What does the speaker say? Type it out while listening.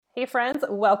Hey friends,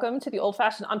 welcome to the Old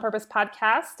Fashioned on Purpose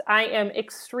podcast. I am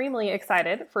extremely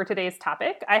excited for today's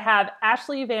topic. I have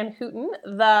Ashley Van Houten,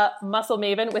 the muscle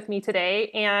maven, with me today,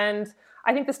 and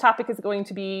I think this topic is going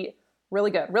to be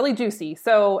really good, really juicy.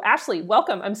 So Ashley,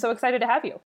 welcome. I'm so excited to have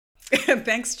you.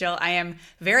 Thanks, Jill. I am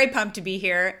very pumped to be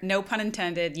here. No pun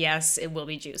intended. Yes, it will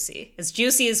be juicy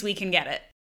as we can get it.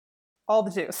 All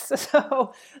the juice.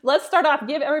 So let's start off.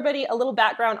 Give everybody a little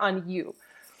background on you.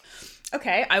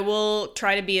 Okay, I will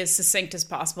try to be as succinct as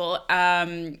possible.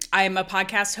 I'm a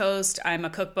podcast host. I'm a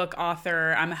cookbook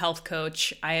author. I'm a health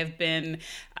coach. I have been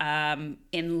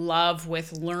in love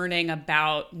with learning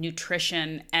about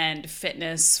nutrition and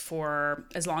fitness for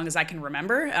as long as I can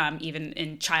remember. Even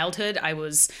in childhood, I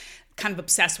was kind of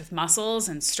obsessed with muscles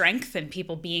and strength and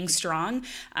people being strong.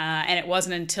 And it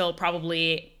wasn't until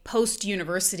probably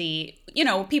post-university,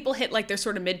 people hit like their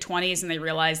sort of mid-20s and they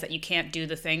realize that you can't do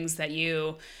the things that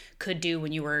you could do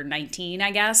when you were 19,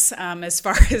 I guess, as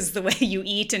far as the way you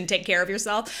eat and take care of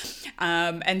yourself.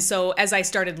 And so as I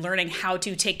started learning how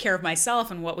to take care of myself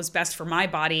and what was best for my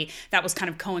body, that was kind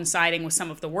of coinciding with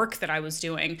some of the work that I was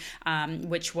doing,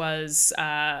 which was,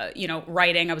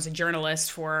 writing. I was a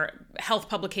journalist for health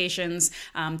publications.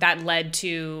 That led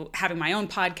to having my own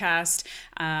podcast.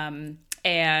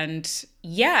 And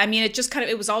yeah, I mean,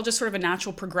 it was all just sort of a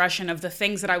natural progression of the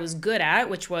things that I was good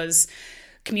at, which was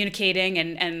communicating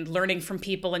and learning from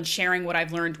people and sharing what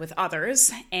I've learned with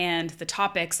others, and the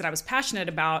topics that I was passionate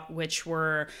about, which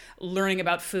were learning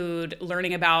about food,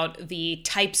 learning about the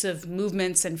types of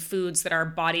movements and foods that our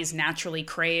bodies naturally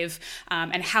crave,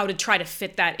 and how to try to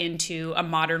fit that into a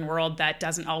modern world that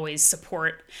doesn't always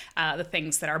support the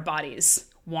things that our bodies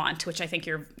want, which I think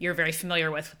you're very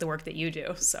familiar with the work that you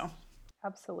do. So,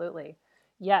 absolutely.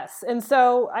 Yes. And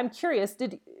so I'm curious,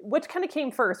 which kind of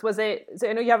came first? Was it, so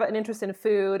I know you have an interest in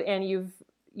food and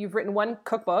you've written one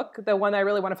cookbook, the one I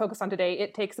really want to focus on today,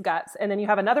 It Takes Guts. And then you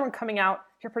have another one coming out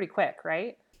here pretty quick,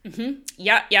 right? Mm-hmm.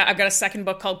 Yeah. I've got a second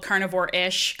book called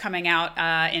Carnivore-ish coming out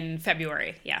in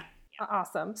February. Yeah.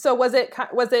 Awesome. So was it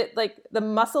like the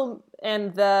muscle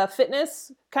and the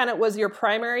fitness kind of was your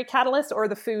primary catalyst, or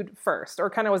the food first, or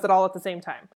kind of was it all at the same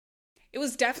time? It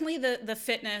was definitely the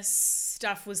fitness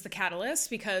stuff was the catalyst,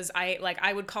 because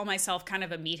I would call myself kind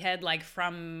of a meathead, like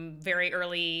from very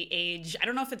early age. I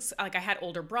don't know if it's like I had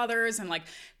older brothers, and like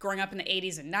growing up in the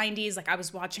 80s and 90s, like I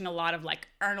was watching a lot of like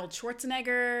Arnold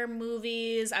Schwarzenegger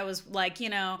movies. I was like,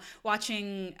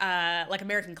 watching like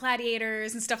American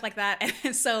Gladiators and stuff like that.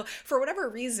 And so for whatever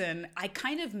reason, I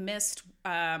kind of missed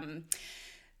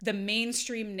the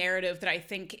mainstream narrative that I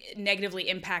think negatively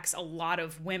impacts a lot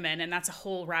of women. And that's a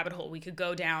whole rabbit hole we could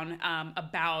go down,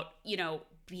 about,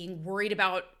 being worried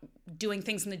about doing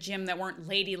things in the gym that weren't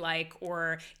ladylike,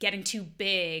 or getting too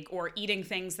big, or eating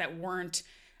things that weren't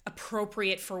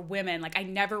appropriate for women. Like I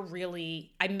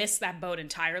missed that boat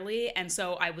entirely. And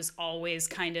so I was always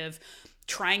kind of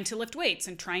trying to lift weights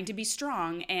and trying to be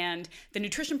strong. And the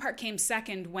nutrition part came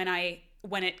second when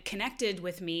it connected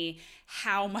with me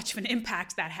how much of an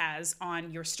impact that has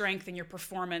on your strength and your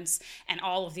performance and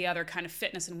all of the other kind of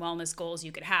fitness and wellness goals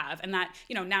you could have. And that,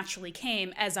 naturally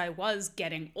came as I was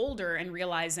getting older and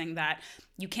realizing that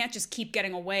you can't just keep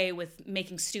getting away with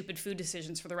making stupid food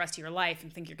decisions for the rest of your life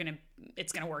and think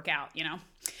it's gonna work out,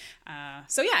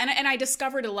 So yeah, and I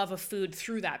discovered a love of food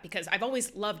through that, because I've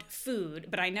always loved food,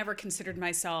 but I never considered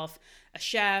myself a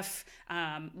chef,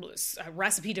 a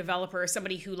recipe developer,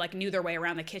 somebody who like knew their way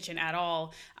around the kitchen at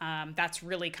all. That's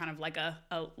really kind of like a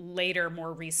later,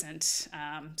 more recent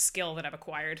skill that I've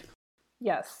acquired.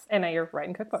 Yes, and now you're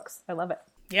writing cookbooks. I love it.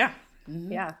 Yeah.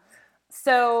 Mm-hmm. Yeah.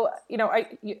 So,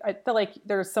 I feel like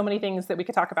there's so many things that we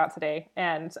could talk about today,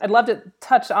 and I'd love to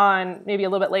touch on maybe a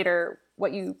little bit later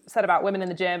what you said about women in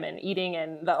the gym and eating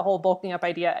and the whole bulking up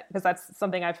idea, because that's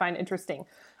something I find interesting.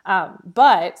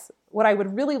 But what I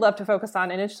would really love to focus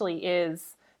on initially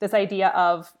is this idea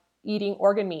of eating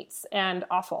organ meats and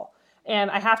offal. And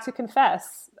I have to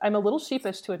confess, I'm a little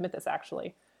sheepish to admit this,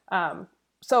 actually.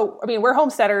 We're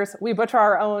homesteaders. We butcher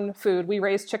our own food. We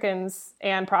raise chickens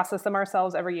and process them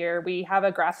ourselves every year. We have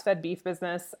a grass-fed beef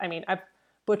business. I've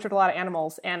butchered a lot of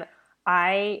animals, and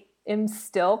I am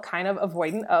still kind of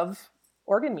avoidant of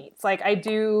organ meats. Like, I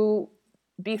do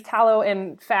beef tallow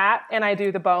and fat, and I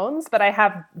do the bones, but I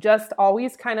have just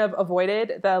always kind of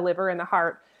avoided the liver and the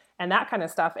heart and that kind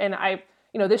of stuff. And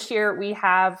this year we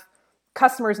have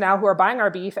customers now who are buying our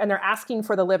beef, and they're asking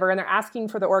for the liver and they're asking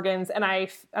for the organs. And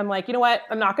I'm like, you know what?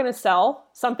 I'm not going to sell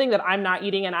something that I'm not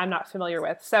eating and I'm not familiar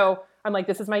with. So I'm like,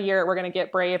 this is my year. We're going to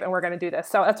get brave and we're going to do this.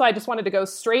 So that's why I just wanted to go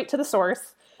straight to the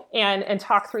source and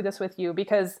talk through this with you,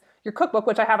 because your cookbook,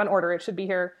 which I have on order, it should be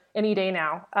here any day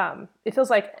now. It feels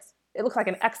like it looks like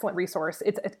an excellent resource.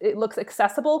 It looks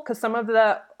accessible, because some of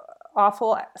the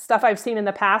awful stuff I've seen in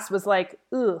the past was like,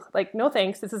 ugh, like, no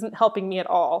thanks, this isn't helping me at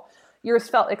all. Yours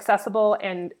felt accessible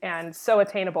and so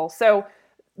attainable. So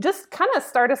just kind of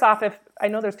start us off, if I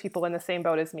know there's people in the same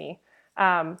boat as me.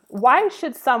 Why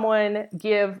should someone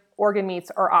give organ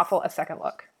meats or offal a second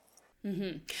look?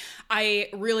 Mm-hmm. I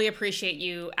really appreciate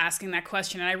you asking that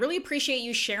question. And I really appreciate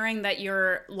you sharing that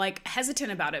you're like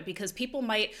hesitant about it, because people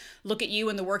might look at you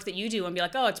and the work that you do and be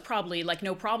like, oh, it's probably like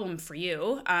no problem for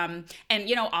you. And,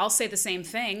 you know, I'll say the same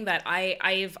thing, that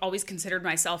I've always considered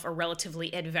myself a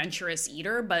relatively adventurous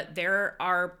eater, but there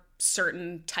are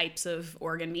certain types of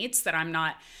organ meats that I'm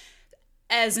not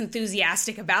as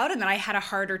enthusiastic about, and that I had a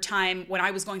harder time when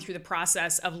I was going through the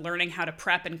process of learning how to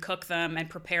prep and cook them and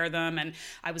prepare them, and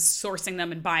I was sourcing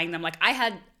them and buying them. Like, I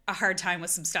had a hard time with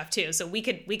some stuff too. So we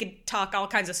could talk all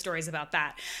kinds of stories about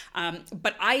that.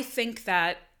 But I think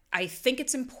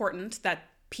it's important that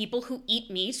people who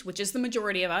eat meat, which is the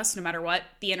majority of us, no matter what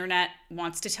the internet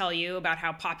wants to tell you about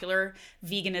how popular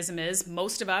veganism is,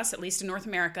 most of us, at least in North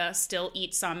America, still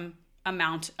eat some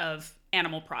amount of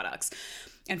animal products.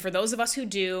 And for those of us who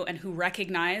do, and who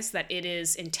recognize that it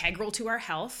is integral to our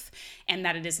health and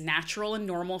that it is natural and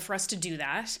normal for us to do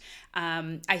that,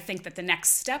 I think that the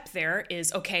next step there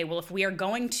is, okay, well, if we are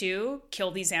going to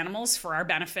kill these animals for our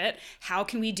benefit, how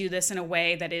can we do this in a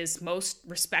way that is most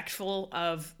respectful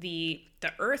of the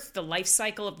earth, the life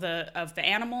cycle of the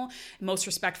animal, most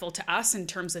respectful to us in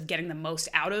terms of getting the most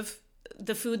out of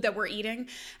the food that we're eating?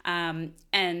 And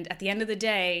at the end of the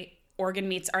day, organ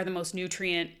meats are the most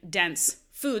nutrient-dense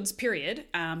foods, period,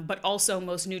 but also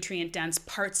most nutrient-dense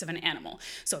parts of an animal.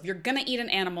 So if you're going to eat an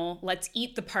animal, let's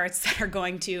eat the parts that are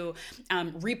going to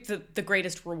reap the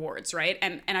greatest rewards, right?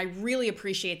 And I really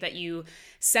appreciate that you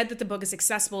said that the book is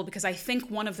accessible, because I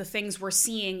think one of the things we're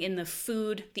seeing in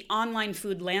the online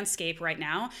food landscape right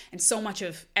now, and so much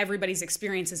of everybody's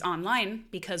experience is online,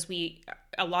 because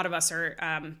a lot of us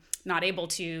are not able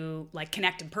to like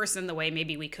connect in person the way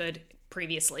maybe we could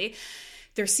previously.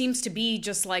 There seems to be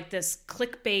just like this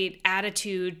clickbait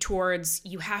attitude towards,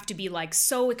 you have to be like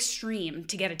so extreme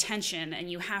to get attention, and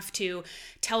you have to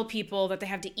tell people that they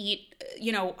have to eat,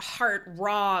 you know, heart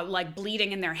raw, like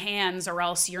bleeding in their hands, or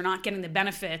else you're not getting the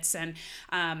benefits. And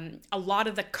a lot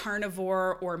of the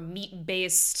carnivore or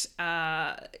meat-based,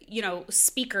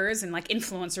 speakers and like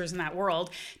influencers in that world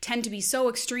tend to be so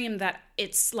extreme that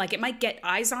it's like, it might get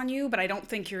eyes on you, but I don't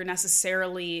think you're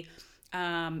necessarily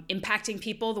impacting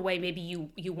people the way maybe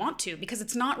you want to, because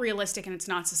it's not realistic and it's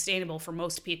not sustainable for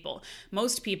most people.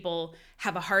 Most people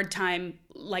have a hard time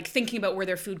like thinking about where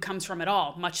their food comes from at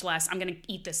all, much less I'm going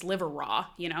to eat this liver raw,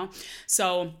 you know?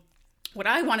 So what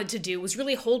I wanted to do was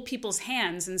really hold people's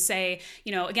hands and say,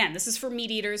 you know, again, this is for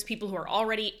meat eaters, people who are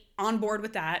already on board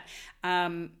with that.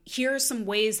 Here are some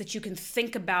ways that you can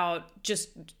think about just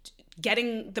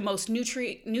getting the most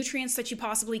nutrients that you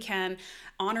possibly can,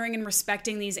 honoring and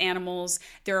respecting these animals.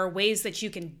 There are ways that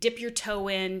you can dip your toe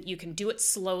in. You can do it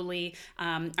slowly.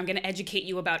 I'm going to educate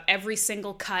you about every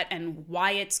single cut and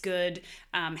why it's good,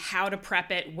 how to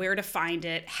prep it, where to find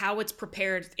it, how it's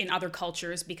prepared in other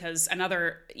cultures, because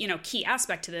another, key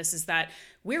aspect to this is that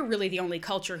we're really the only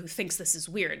culture who thinks this is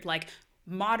weird. Like,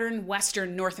 modern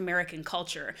Western North American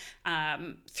culture,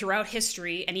 throughout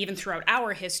history, and even throughout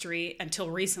our history until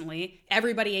recently,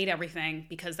 everybody ate everything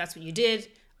because that's what you did.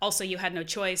 Also, you had no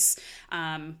choice.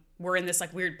 We're in this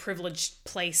like weird privileged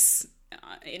place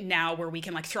now where we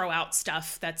can like throw out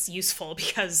stuff that's useful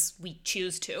because we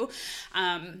choose to.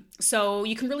 So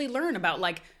you can really learn about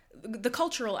like the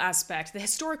cultural aspect, the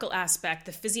historical aspect,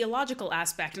 the physiological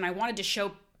aspect. And I wanted to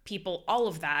show people all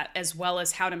of that, as well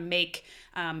as how to make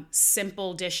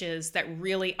simple dishes that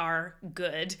really are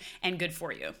good and good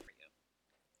for you.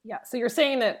 Yeah. So you're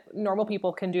saying that normal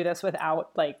people can do this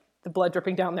without like the blood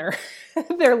dripping down their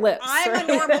lips. I'm right? a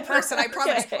normal person. I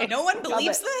promise. Okay. No one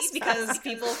believes this because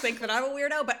people think that I'm a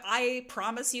weirdo, but I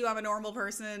promise you I'm a normal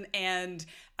person. And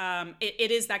it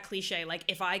is that cliche. Like,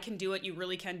 if I can do it, you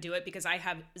really can do it, because I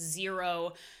have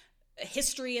zero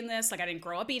history in this. Like, I didn't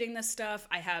grow up eating this stuff.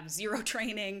 I have zero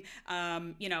training.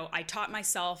 I taught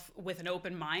myself with an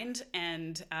open mind.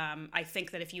 And I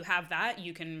think that if you have that,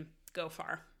 you can go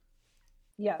far.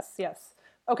 Yes.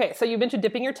 Okay. So you mentioned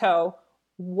dipping your toe.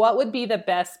 What would be the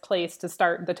best place to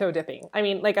start the toe dipping? I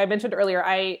mean, like I mentioned earlier,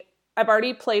 I've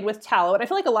already played with tallow, and I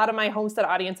feel like a lot of my homestead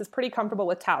audience is pretty comfortable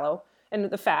with tallow and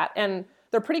the fat, and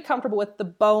they're pretty comfortable with the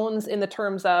bones in the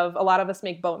terms of a lot of us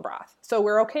make bone broth. So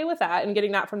we're okay with that and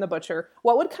getting that from the butcher.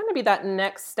 What would kind of be that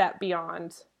next step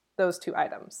beyond those two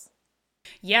items?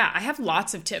 Yeah, I have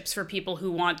lots of tips for people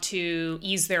who want to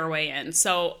ease their way in.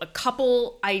 So, a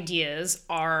couple ideas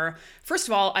are, first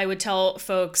of all, I would tell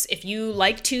folks, if you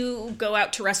like to go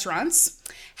out to restaurants,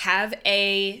 have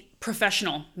a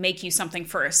professional make you something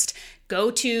first. Go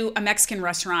to a Mexican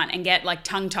restaurant and get like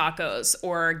tongue tacos,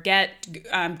 or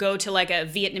go to like a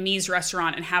Vietnamese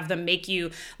restaurant and have them make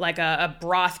you like a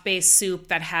broth-based soup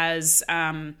that has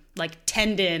like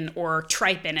tendon or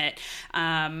tripe in it.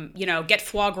 Get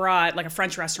foie gras at like a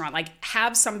French restaurant. Like,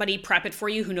 have somebody prep it for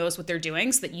you who knows what they're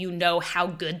doing, so that you know how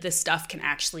good this stuff can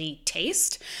actually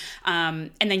taste.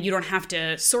 And then you don't have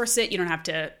to source it. You don't have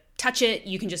to touch it.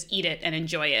 You can just eat it and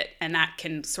enjoy it. And that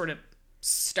can sort of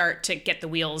start to get the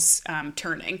wheels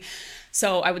turning.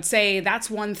 So I would say that's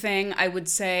one thing. I would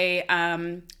say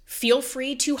feel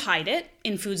free to hide it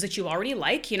in foods that you already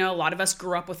like. You know, a lot of us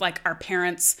grew up with like our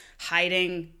parents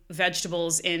hiding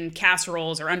vegetables in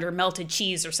casseroles or under melted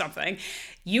cheese or something.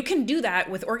 You can do that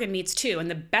with organ meats too.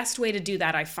 And the best way to do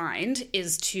that, I find,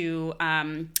 is to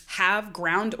have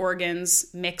ground organs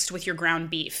mixed with your ground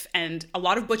beef. And a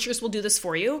lot of butchers will do this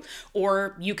for you,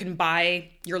 or you can buy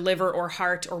your liver or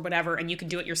heart or whatever, and you can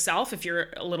do it yourself if you're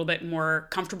a little bit more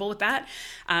comfortable with that.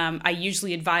 I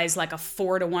usually advise like a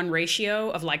 4-to-1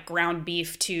 ratio of like ground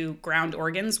beef to ground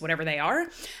organs, whatever they are.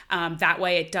 That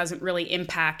way it doesn't really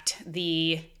impact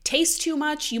the taste too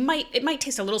much. It might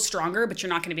taste a little stronger, but you're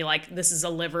not going to be like, this is a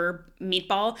liver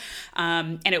meatball.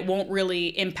 And it won't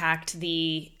really impact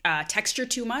the texture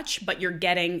too much, but you're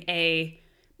getting a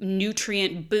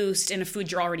nutrient boost in a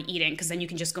food you're already eating, because then you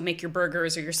can just go make your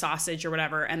burgers or your sausage or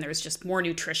whatever, and there's just more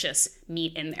nutritious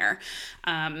meat in there.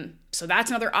 So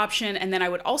that's another option. And then I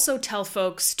would also tell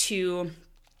folks to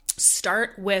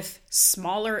start with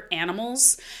smaller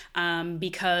animals,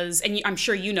 because, and I'm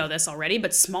sure you know this already,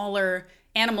 but smaller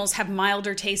animals have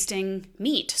milder tasting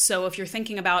meat. So if you're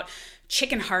thinking about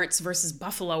chicken hearts versus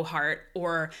buffalo heart,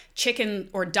 or chicken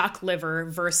or duck liver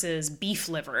versus beef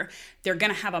liver, they're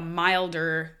going to have a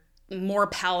milder, more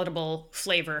palatable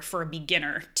flavor for a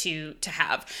beginner to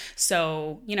have.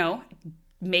 So,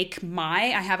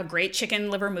 I have a great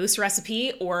chicken liver mousse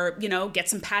recipe, or, get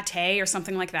some pate or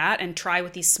something like that and try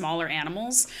with these smaller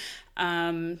animals.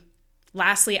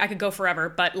 Lastly, I could go forever,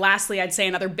 but lastly, I'd say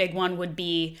another big one would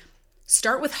be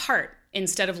start with heart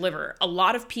instead of liver. A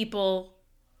lot of people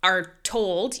are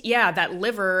told, that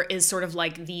liver is sort of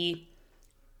like the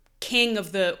king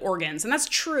of the organs. And that's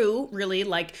true, really.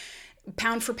 Like,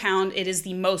 pound for pound, it is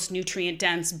the most nutrient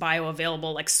dense,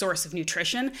 bioavailable like source of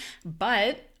nutrition.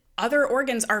 But other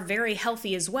organs are very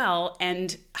healthy as well.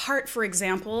 And heart, for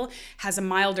example, has a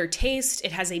milder taste.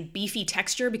 It has a beefy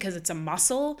texture because it's a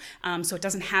muscle. So it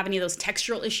doesn't have any of those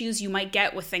textural issues you might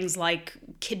get with things like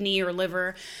kidney or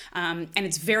liver. And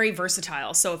it's very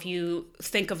versatile. So if you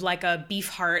think of like a beef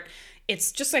heart,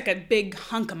 it's just like a big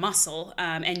hunk of muscle.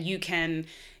 And you can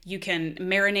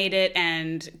marinate it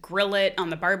and grill it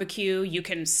on the barbecue. You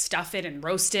can stuff it and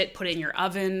roast it, put it in your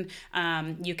oven.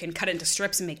 You can cut it into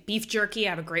strips and make beef jerky.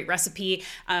 I have a great recipe.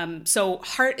 So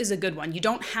heart is a good one. You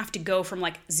don't have to go from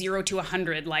like 0 to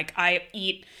 100. Like, I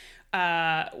eat,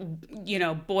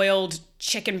 boiled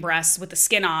chicken breasts with the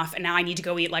skin off, and now I need to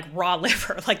go eat like raw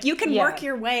liver. Like, you can work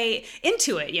your way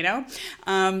into it,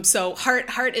 So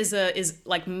heart is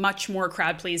like much more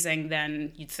crowd pleasing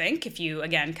than you'd think if you,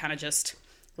 again, kind of just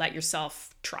let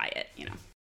yourself try it,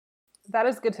 That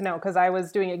is good to know, because I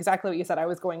was doing exactly what you said. I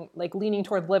was going like leaning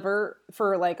toward liver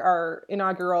for like our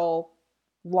inaugural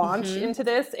launch into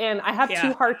this. And I have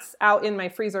 2 hearts out in my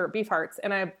freezer, beef hearts.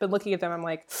 And I've been looking at them. I'm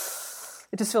like,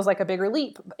 it just feels like a bigger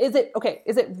leap. Is it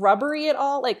rubbery at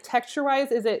all? Like, texture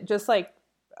wise, is it just like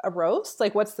a roast?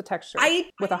 Like, what's the texture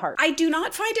with a heart? I do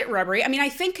not find it rubbery. I mean, I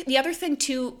think the other thing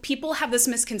too, people have this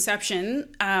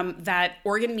misconception that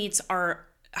organ meats are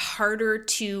harder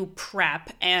to prep,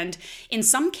 and in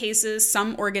some cases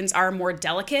some organs are more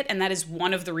delicate, and that is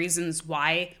one of the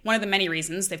many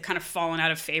reasons they've kind of fallen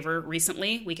out of favor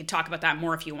recently. We could talk about that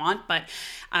more if you want, but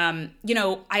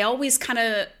I always kind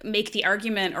of make the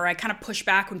argument, or I kind of push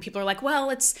back when people are like, well,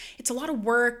 it's a lot of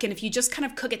work, and if you just kind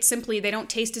of cook it simply, they don't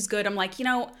taste as good. I'm like,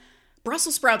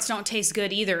 Brussels sprouts don't taste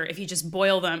good either if you just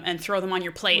boil them and throw them on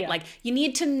your plate. Yeah. Like, you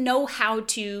need to know how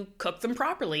to cook them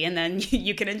properly, and then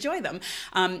you can enjoy them.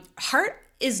 Heart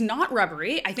is not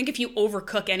rubbery. I think if you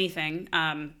overcook anything,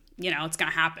 it's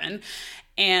going to happen.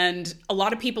 And a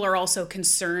lot of people are also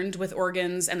concerned with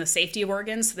organs and the safety of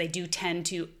organs, so they do tend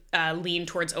to lean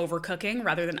towards overcooking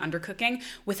rather than undercooking.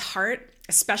 With heart,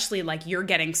 especially, like, you're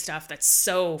getting stuff that's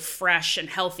so fresh and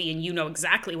healthy and you know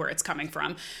exactly where it's coming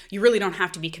from. You really don't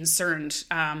have to be concerned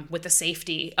with the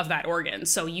safety of that organ.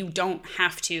 So you don't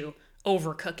have to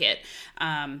overcook it.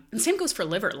 And same goes for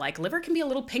liver. Like liver can be a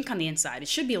little pink on the inside. It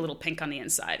should be a little pink on the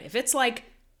inside. If it's like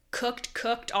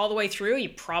cooked all the way through, you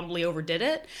probably overdid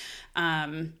it.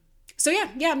 So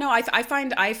no, I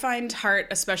find heart,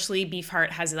 especially beef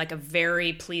heart, has like a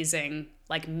very pleasing,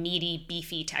 like meaty,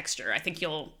 beefy texture. I think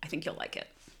you'll like it.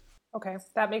 Okay,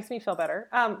 that makes me feel better.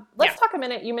 Let's talk a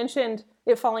minute. You mentioned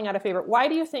it falling out of favor. Why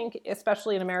do you think,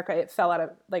 especially in America, it fell out of,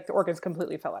 like the organs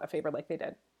completely fell out of favor like they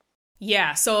did?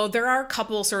 Yeah, so there are a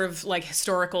couple sort of like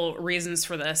historical reasons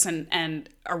for this, and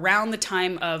around the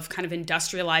time of kind of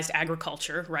industrialized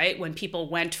agriculture, right, when people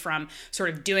went from sort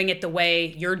of doing it the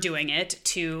way you're doing it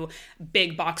to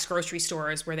big box grocery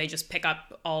stores where they just pick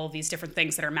up all these different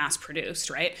things that are mass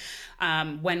produced, right?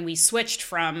 When we switched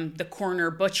from the corner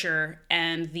butcher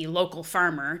and the local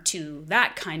farmer to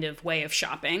that kind of way of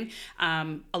shopping,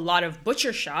 a lot of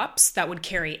butcher shops that would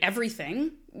carry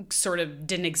everything sort of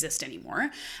didn't exist anymore.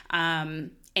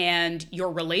 And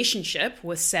your relationship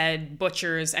with said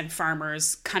butchers and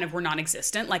farmers kind of were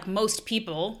non-existent. Like most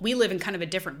people, we live in kind of a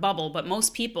different bubble, but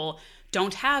most people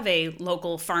don't have a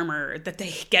local farmer that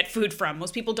they get food from.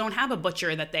 Most people don't have a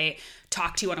butcher that they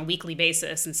talk to on a weekly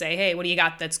basis and say, hey, what do you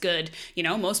got that's good? You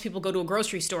know, most people go to a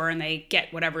grocery store and they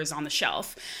get whatever's on the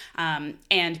shelf.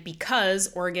 And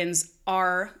because organs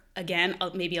are, again,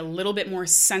 maybe a little bit more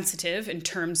sensitive in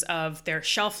terms of their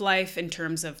shelf life, in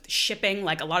terms of shipping.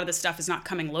 Like a lot of the stuff is not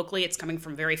coming locally, it's coming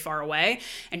from very far away.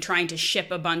 And trying to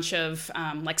ship a bunch of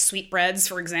like sweetbreads,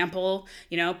 for example,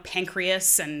 you know,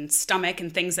 pancreas and stomach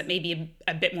and things that may be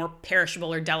a bit more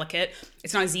perishable or delicate.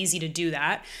 It's not as easy to do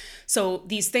that. So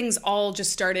these things all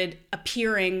just started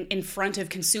appearing in front of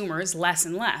consumers less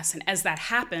and less. And as that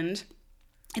happened,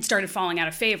 it started falling out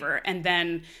of favor. And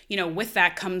then, you know, with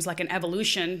that comes like an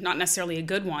evolution, not necessarily a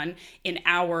good one, in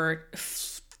our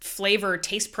flavor,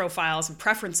 taste profiles and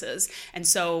preferences. And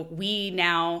so we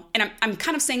now, and I'm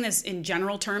kind of saying this in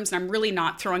general terms, and I'm really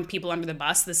not throwing people under the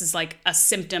bus. This is like a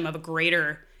symptom of a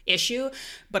greater issue.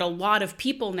 But a lot of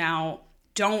people now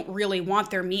don't really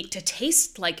want their meat to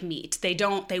taste like meat. They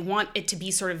want it to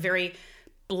be sort of very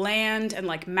bland and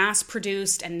like mass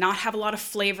produced and not have a lot of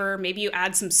flavor. Maybe you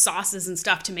add some sauces and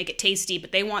stuff to make it tasty,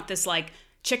 but they want this like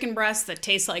chicken breast that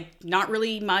tastes like not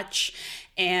really much.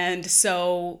 And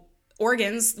so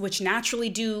organs, which naturally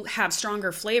do have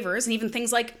stronger flavors, and even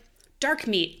things like dark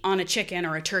meat on a chicken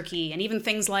or a turkey, and even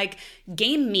things like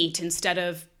game meat instead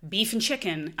of beef and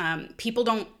chicken, people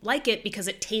don't like it because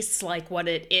it tastes like what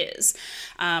it is.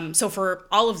 So for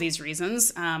all of these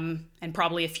reasons, and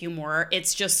probably a few more,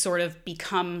 it's just sort of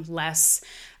become less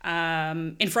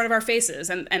in front of our faces.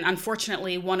 And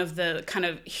unfortunately, one of the kind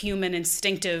of human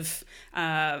instinctive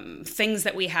things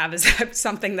that we have is that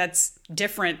something that's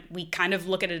different, we kind of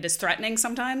look at it as threatening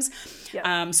sometimes.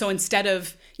 Yeah. So instead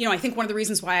of, you know, I think one of the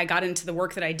reasons why I got into the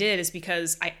work that I did is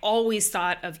because I always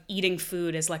thought of eating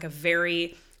food as like a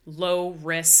very low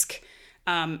risk,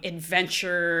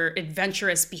 adventurous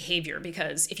behavior.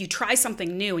 Because if you try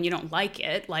something new and you don't like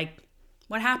it, like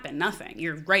what happened? Nothing.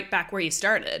 You're right back where you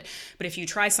started. But if you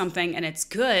try something and it's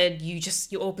good, you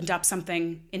opened up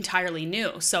something entirely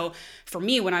new. So for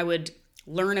me, when I would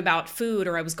learn about food,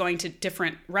 or I was going to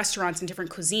different restaurants and different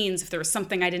cuisines, if there was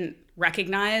something I didn't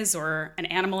recognize or an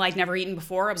animal I'd never eaten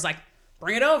before, I was like,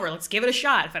 bring it over. Let's give it a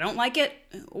shot. If I don't like it,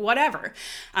 whatever.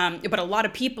 But a lot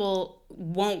of people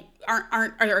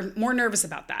are more nervous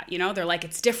about that. You know, they're like,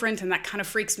 it's different and that kind of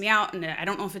freaks me out and I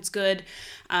don't know if it's good.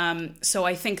 So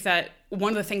I think that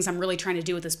one of the things I'm really trying to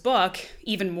do with this book,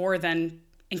 even more than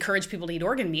encourage people to eat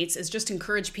organ meats, is just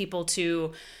encourage people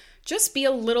to just be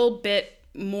a little bit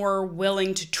more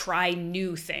willing to try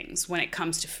new things when it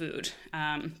comes to food.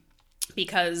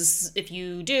 Because if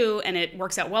you do and it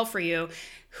works out well for you,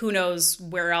 who knows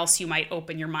where else you might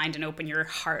open your mind and open your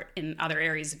heart in other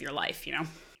areas of your life, you know?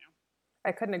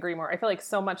 I couldn't agree more. I feel like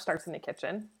so much starts in the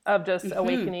kitchen of just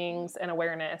awakenings and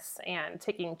awareness and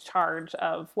taking charge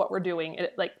of what we're doing.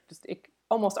 It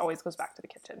almost always goes back to the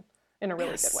kitchen in a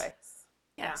really good way.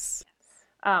 Yes.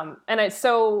 Yeah. And I'm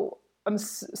so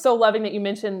loving that you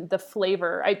mentioned the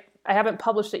flavor. I haven't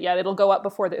published it yet. It'll go up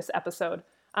before this episode.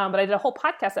 But I did a whole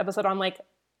podcast episode on like,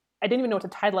 I didn't even know what to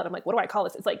title it. I'm like, what do I call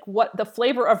this? It's like what the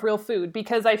flavor of real food,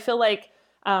 because I feel like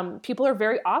people are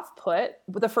very off-put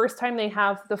the first time they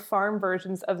have the farm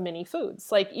versions of many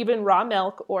foods, like even raw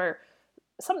milk or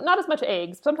not as much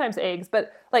eggs, sometimes eggs,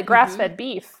 but like grass-fed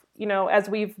beef. You know, as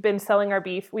we've been selling our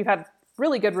beef, we've had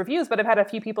really good reviews, but I've had a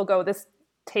few people go, this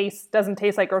doesn't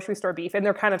taste like grocery store beef, and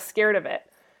they're kind of scared of it.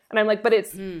 And I'm like, but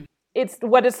it's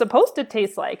what it's supposed to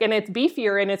taste like, and it's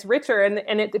beefier and it's richer,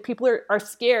 and people are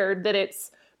scared that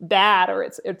it's bad or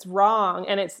it's wrong.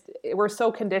 And we're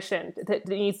so conditioned that it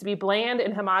needs to be bland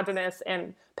and homogeneous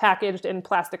and packaged and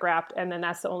plastic wrapped. And then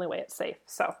that's the only way it's safe.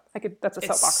 So that's a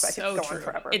soapbox I could go on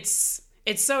forever.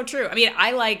 It's so true. I mean,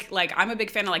 I like I'm a big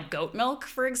fan of like goat milk,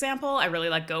 for example. I really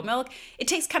like goat milk. It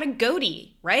tastes kind of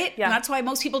goaty, right? Yeah. And that's why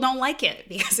most people don't like it,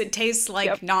 because it tastes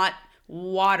like not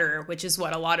water, which is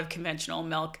what a lot of conventional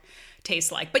milk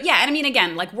tastes like. But yeah, and I mean,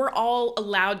 again, like we're all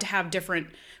allowed to have different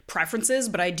preferences,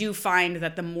 but I do find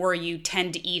that the more you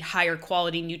tend to eat higher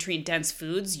quality, nutrient dense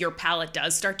foods, your palate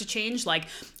does start to change. Like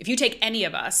if you take any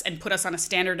of us and put us on a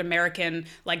standard American,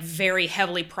 like very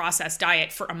heavily processed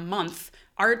diet for a month,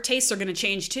 our tastes are going to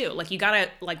change too. Like you got to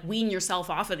like wean yourself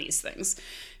off of these things.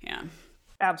 Yeah.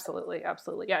 Absolutely.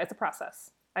 Absolutely. Yeah. It's a process.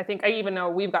 I think I even know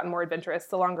we've gotten more adventurous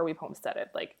the longer we've homesteaded.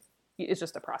 Like it's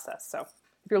just a process. So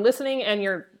if you're listening and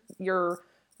you're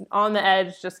on the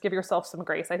edge, just give yourself some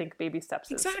grace. I think baby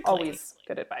steps is always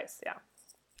good advice. Yeah.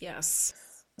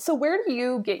 Yes. So where do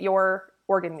you get your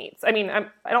organ meats? I mean,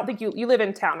 I don't think you live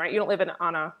in town, right? You don't live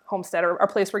on a homestead or a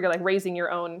place where you're like raising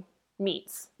your own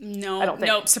meats. No, I don't think.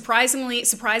 No.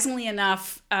 Surprisingly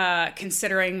enough,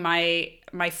 considering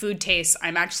my food tastes,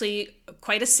 I'm actually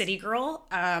quite a city girl.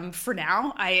 For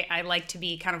now, I like to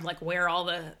be kind of like where all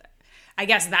the, I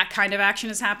guess that kind of action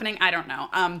is happening. I don't know.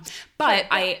 But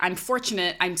I'm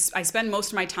fortunate. I spend most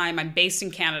of my time, I'm based in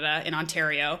Canada, in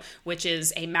Ontario, which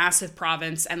is a massive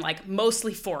province and like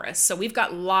mostly forests. So we've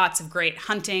got lots of great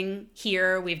hunting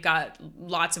here. We've got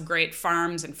lots of great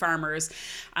farms and farmers.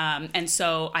 And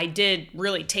so I did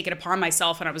really take it upon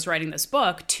myself when I was writing this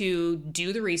book to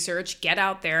do the research, get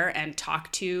out there and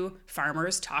talk to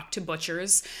farmers, talk to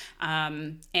butchers,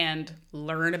 and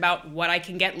learn about what I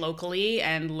can get locally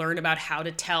and learn about how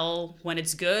to tell when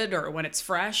it's good or when it's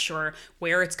fresh or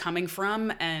where it's coming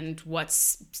from and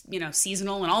what's,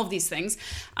 seasonal and all of these things.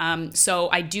 So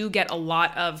I do get a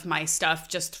lot of my stuff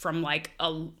just from like a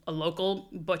local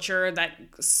butcher that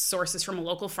sources from a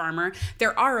local farmer.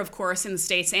 There are, of course, in the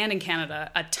States and in Canada,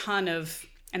 a ton of,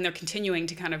 and they're continuing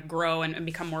to kind of grow and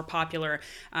become more popular,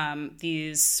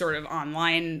 these sort of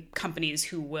online companies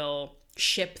who will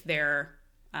ship their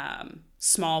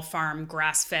small farm,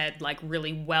 grass-fed, like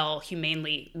really well,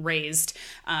 humanely raised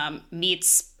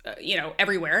meats,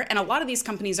 everywhere. And a lot of these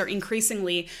companies are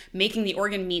increasingly making the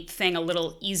organ meat thing a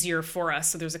little easier for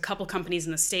us. So there's a couple companies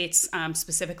in the States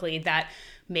specifically that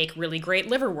make really great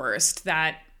liverwurst,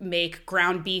 that make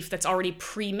ground beef that's already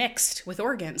pre-mixed with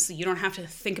organs. So you don't have to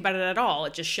think about it at all.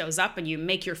 It just shows up and you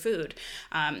make your food.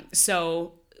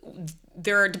 So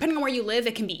there, depending on where you live,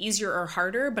 it can be easier or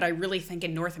harder, but I really think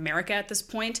in North America at this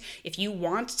point, if you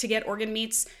want to get organ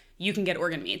meats, you can get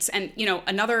organ meats. And,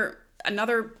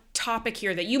 another topic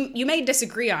here that you may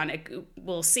disagree on,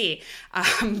 we'll see.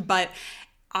 But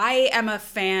I am a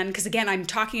fan, because again, I'm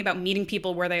talking about meeting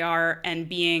people where they are and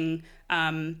being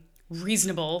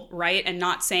reasonable, right? And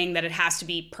not saying that it has to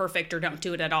be perfect or don't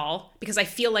do it at all, because I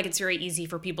feel like it's very easy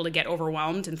for people to get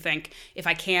overwhelmed and think, if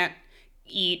I can't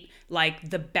eat like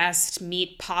the best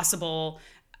meat possible,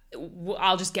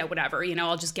 I'll just get whatever,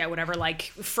 I'll just get whatever, like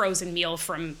frozen meal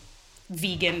from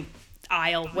vegan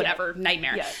aisle, whatever,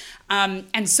 nightmare. Yeah.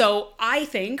 And so I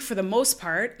think for the most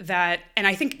part that, and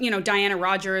I think, Diana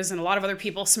Rogers and a lot of other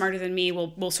people smarter than me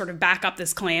will sort of back up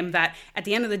this claim that at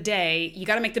the end of the day, you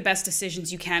got to make the best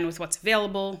decisions you can with what's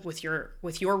available, with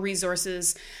your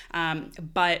resources.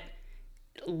 But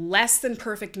less than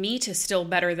perfect meat is still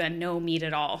better than no meat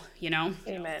at all,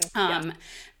 Amen.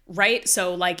 Right?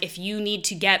 So like if you need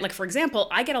to get, like, for example,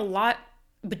 I get a lot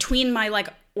between my like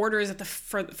orders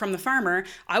from the farmer,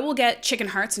 I will get chicken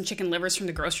hearts and chicken livers from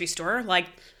the grocery store. Like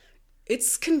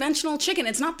it's conventional chicken.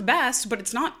 It's not the best, but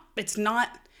it's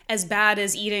not as bad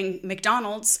as eating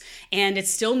McDonald's, and it's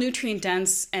still nutrient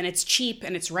dense and it's cheap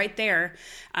and it's right there.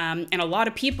 And a lot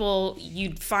of people,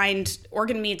 you'd find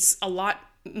organ meats a lot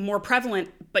more prevalent,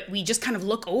 but we just kind of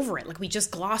look over it. Like we just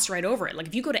gloss right over it. Like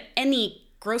if you go to any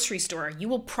grocery store, you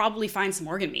will probably find some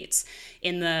organ meats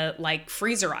in the like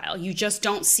freezer aisle. You just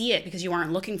don't see it because you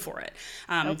aren't looking for it.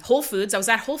 Whole Foods, I was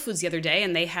at Whole Foods the other day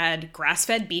and they had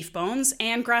grass-fed beef bones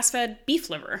and grass-fed beef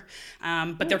liver.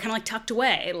 But they're kind of like tucked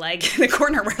away, like in the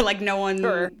corner where like no one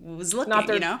was looking,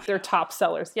 Not their top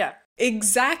sellers. Yeah.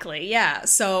 Exactly. Yeah.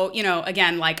 So,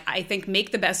 again, like I think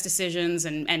make the best decisions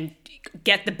and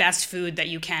get the best food that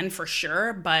you can for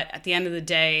sure. But at the end of the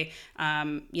day,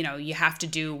 you have to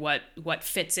do what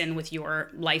fits in with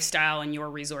your lifestyle and your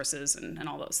resources and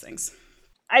all those things.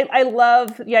 I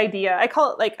love the idea. I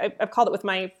call it like, I've called it with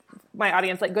my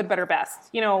audience, like good, better, best.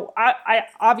 I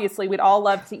obviously we'd all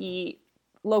love to eat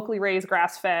locally raised,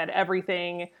 grass-fed,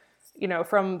 everything,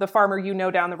 from the farmer,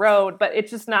 down the road, but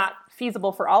it's just not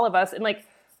feasible for all of us. And like,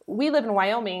 we live in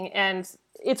Wyoming and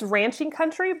it's ranching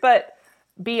country, but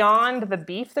beyond the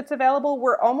beef that's available,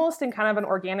 we're almost in kind of an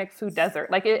organic food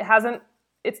desert. Like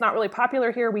it's not really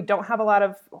popular here. We don't have a lot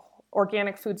of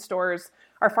organic food stores.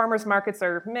 Our farmers markets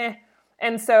are meh.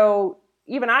 And so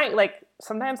even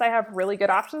sometimes I have really good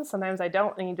options, sometimes I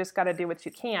don't, and you just got to do what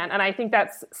you can. And I think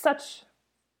that's such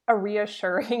a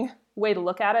reassuring way to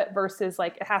look at it versus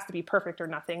like it has to be perfect or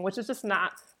nothing, which is just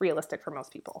not realistic for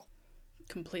most people.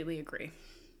 Completely agree.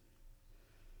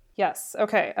 Yes.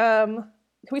 Okay.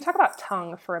 Can we talk about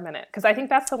tongue for a minute? Because I think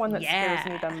that's the one that scares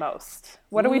me the most.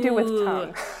 What do we do with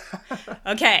tongue?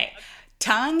 Okay.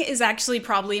 Tongue is actually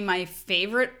probably my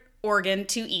favorite organ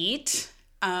to eat.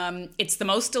 It's the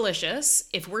most delicious.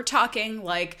 If we're talking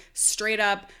like straight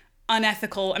up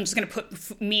unethical, I'm just going to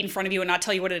put meat in front of you and not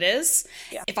tell you what it is.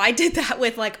 Yeah. If I did that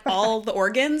with like all the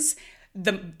organs,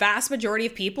 the vast majority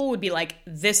of people would be like,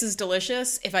 this is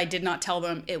delicious, if I did not tell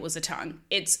them it was a tongue.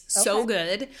 It's so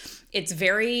good. It's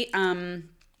very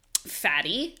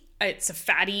fatty. It's a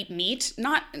fatty meat,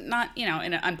 not in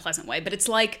an unpleasant way, but it's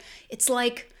like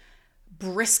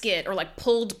brisket or like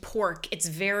pulled pork. It's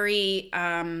very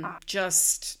it's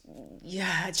just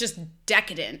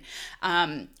decadent.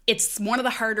 It's one of the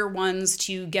harder ones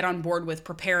to get on board with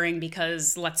preparing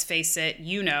because let's face it,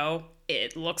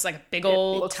 it looks like a big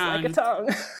old tongue. Like a tongue.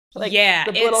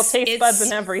 The little taste buds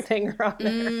and everything around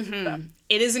there. Mm-hmm.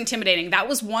 It is intimidating. That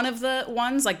was one of the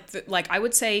ones, like I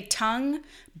would say tongue,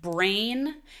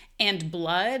 brain, and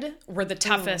blood were the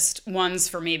toughest ones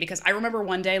for me, because I remember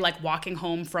one day like walking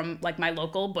home from like my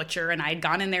local butcher, and I had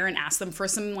gone in there and asked them for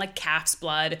some like calf's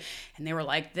blood, and they were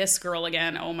like, this girl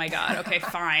again, oh my God, okay,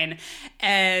 fine.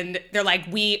 And they're like,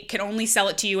 we can only sell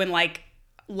it to you in like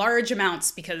large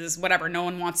amounts because whatever, no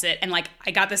one wants it. And like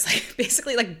I got this like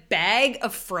basically like bag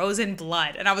of frozen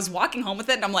blood, and I was walking home with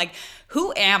it and I'm like,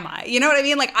 who am I? You know what I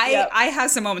mean? Like I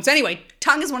have some moments. Anyway,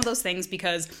 tongue is one of those things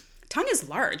because tongue is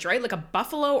large, right? Like a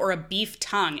buffalo or a beef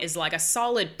tongue is like a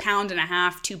solid 1.5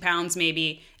 pounds, 2 pounds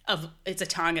maybe it's a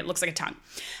tongue. It looks like a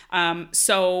tongue.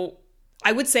 So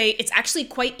I would say it's actually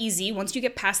quite easy. Once you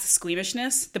get past the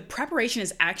squeamishness, the preparation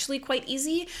is actually quite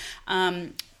easy.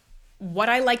 What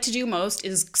I like to do most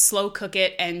is slow cook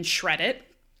it and shred it.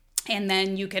 And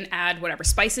then you can add whatever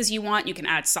spices you want. You can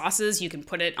add sauces. You can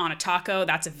put it on a taco.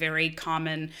 That's a very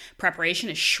common preparation,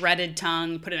 is shredded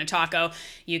tongue, put in a taco.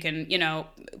 You can,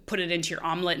 put it into your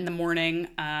omelet in the morning.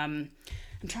 I'm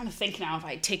trying to think now. If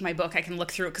I take my book, I can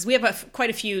look through it because we have quite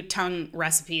a few tongue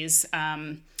recipes.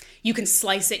 You can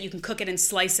slice it. You can cook it and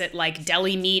slice it like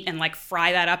deli meat and like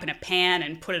fry that up in a pan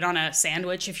and put it on a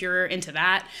sandwich if you're into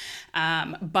that.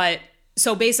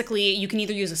 So basically, you can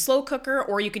either use a slow cooker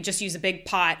or you could just use a big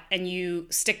pot and you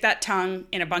stick that tongue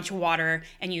in a bunch of water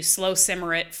and you slow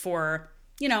simmer it for,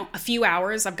 a few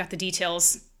hours. I've got the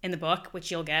details in the book,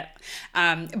 which you'll get.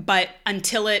 But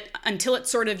until it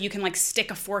sort of, you can like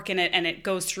stick a fork in it and it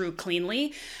goes through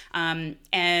cleanly.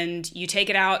 And you take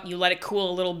it out, you let it cool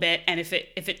a little bit. And if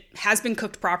it has been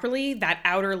cooked properly, that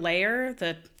outer layer,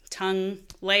 the tongue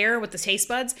layer with the taste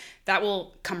buds, that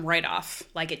will come right off.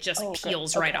 Like it just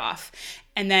peels right off.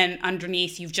 And then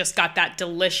underneath, you've just got that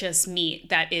delicious meat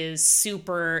that is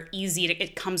super easy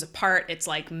it comes apart. It's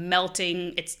like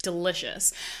melting. It's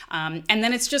delicious. And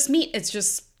then it's just meat. It's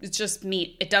just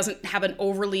meat. It doesn't have an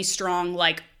overly strong,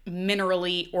 like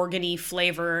minerally, organy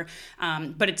flavor.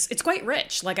 But it's quite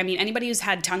rich. Like, I mean, anybody who's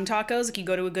had tongue tacos, like you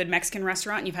go to a good Mexican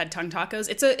restaurant and you've had tongue tacos,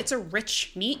 it's a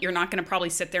rich meat. You're not going to probably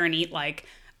sit there and eat like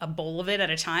a bowl of it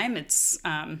at a time. It's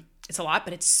a lot,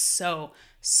 but it's so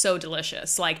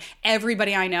delicious. Like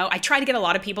everybody I know, I try to get a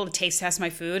lot of people to taste test my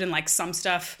food, and like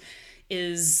sometimes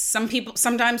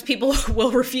people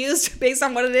will refuse based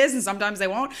on what it is, and sometimes they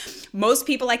won't. Most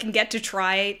people I can get to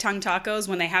try tongue tacos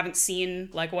when they haven't seen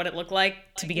like what it looked like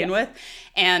to begin with.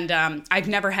 And I've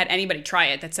never had anybody try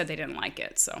it that said they didn't like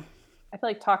it. So I feel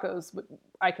like tacos,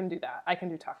 I can do that. I can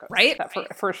do tacos. Right?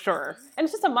 For sure. And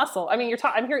it's just a muscle. I mean,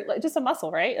 I'm here, just a muscle,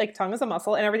 right? Like tongue is a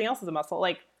muscle and everything else is a muscle.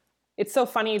 Like it's so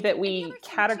funny that we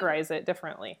categorize it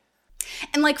differently.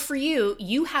 And like for you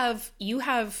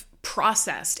have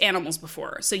processed animals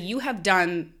before. So you have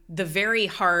done the very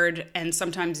hard and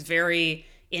sometimes very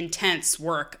intense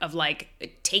work of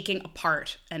like taking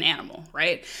apart an animal,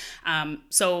 right?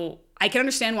 So I can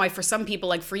understand why for some people,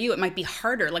 like for you, it might be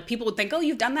harder. Like people would think, oh,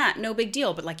 you've done that, no big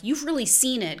deal. But like you've really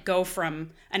seen it go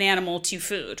from an animal to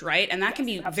food, right? And that can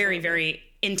be very, very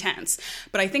intense.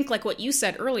 But I think like what you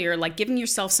said earlier, like giving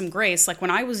yourself some grace, like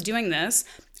when I was doing this,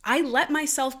 I let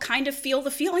myself kind of feel the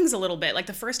feelings a little bit. Like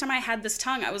the first time I had this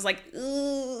tongue, I was like,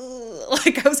 ooh,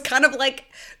 Like I was kind of like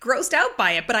grossed out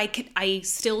by it, but I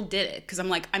still did it because I'm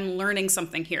like, I'm learning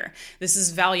something here. This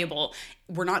is valuable.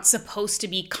 We're not supposed to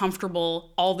be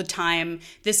comfortable all the time.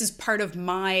 This is part of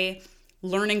my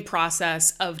learning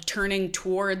process of turning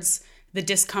towards the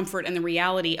discomfort and the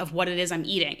reality of what it is I'm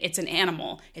eating. It's an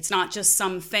animal. It's not just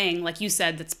something, like you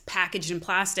said, that's packaged in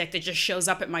plastic that just shows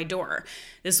up at my door.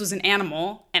 This was an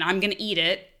animal, and I'm going to eat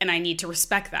it, and I need to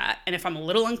respect that. And if I'm a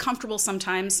little uncomfortable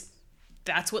sometimes,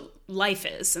 that's what life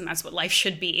is, and that's what life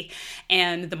should be.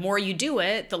 And the more you do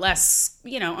it, the less,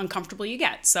 uncomfortable you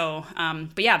get. So,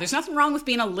 but yeah, there's nothing wrong with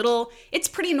being it's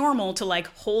pretty normal to like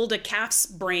hold a calf's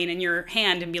brain in your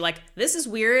hand and be like, this is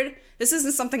weird. This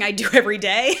isn't something I do every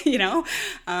day,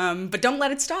 but don't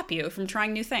let it stop you from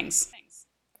trying new things.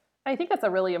 I think that's a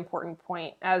really important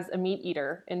point as a meat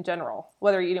eater in general,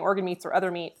 whether you're eating organ meats or other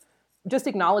meat. Just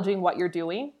acknowledging what you're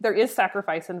doing. There is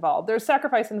sacrifice involved. There's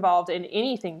sacrifice involved in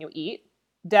anything you eat.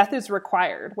 Death is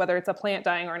required, whether it's a plant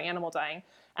dying or an animal dying.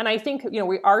 And I think,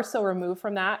 we are so removed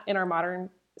from that in our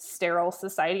modern sterile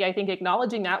society. I think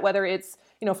acknowledging that, whether it's,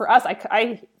 for us,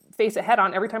 I face it head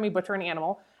on every time we butcher an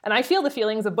animal, and I feel the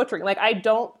feelings of butchering. Like, I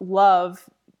don't love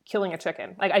killing a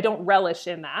chicken. Like, I don't relish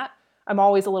in that. I'm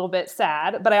always a little bit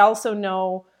sad, but I also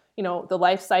know, the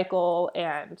life cycle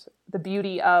and the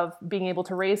beauty of being able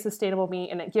to raise sustainable meat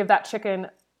and give that chicken,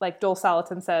 like Joel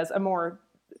Salatin says, a more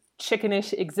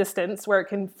chickenish existence where it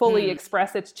can fully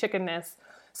express its chickenness.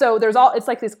 So it's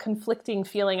like this conflicting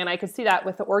feeling, and I could see that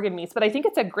with the organ meats. But I think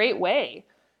it's a great way,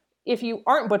 if you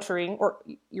aren't butchering or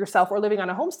yourself or living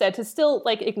on a homestead, to still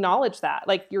like acknowledge that,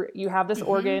 like you have this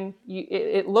organ,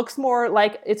 it looks more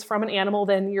like it's from an animal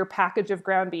than your package of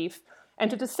ground beef,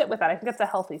 and to just sit with that. I think that's a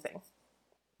healthy thing.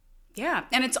 Yeah.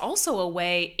 And it's also a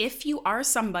way, if you are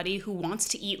somebody who wants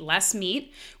to eat less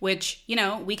meat, which,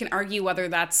 we can argue whether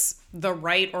that's the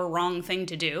right or wrong thing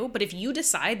to do. But if you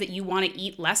decide that you want to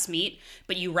eat less meat,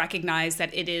 but you recognize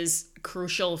that it is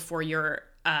crucial for your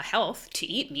health to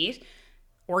eat meat,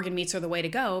 organ meats are the way to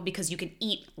go, because you can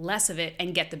eat less of it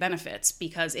and get the benefits,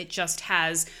 because it just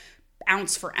has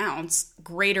ounce for ounce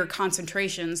greater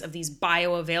concentrations of these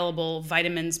bioavailable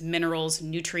vitamins, minerals,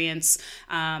 nutrients,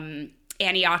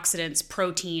 antioxidants,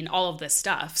 protein, all of this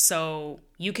stuff. So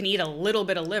you can eat a little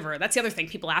bit of liver. That's the other thing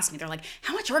people ask me. They're like,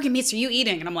 how much organ meats are you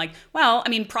eating? And I'm like, well,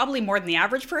 probably more than the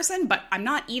average person, but I'm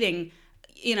not eating,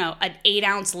 an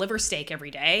 8-ounce liver steak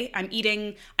every day.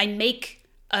 I make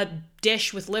a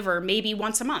dish with liver maybe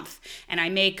once a month, and I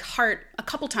make heart a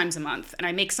couple times a month, and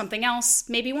I make something else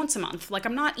maybe once a month. Like,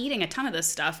 I'm not eating a ton of this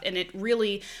stuff, and it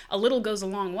really, a little goes a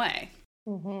long way.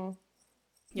 Mm-hmm.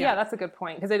 Yeah, that's a good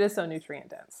point, because it is so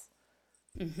nutrient dense.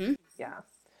 Mm-hmm. Yeah.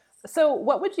 So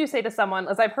what would you say to someone,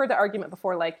 as I've heard the argument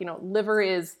before, like, liver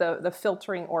is the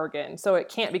filtering organ, so it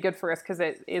can't be good for us because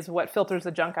it is what filters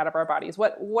the junk out of our bodies.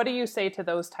 What do you say to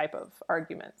those type of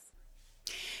arguments?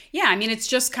 Yeah, it's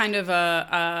just kind of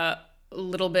a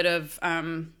little bit of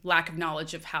lack of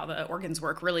knowledge of how the organs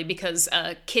work, really, because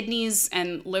kidneys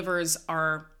and livers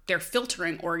they're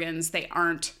filtering organs. They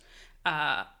aren't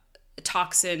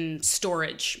toxin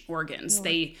storage organs.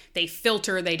 Right. They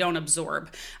filter, they don't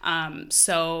absorb.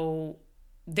 So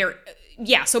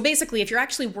basically, if you're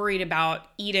actually worried about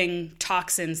eating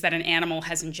toxins that an animal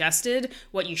has ingested,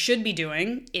 what you should be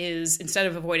doing is, instead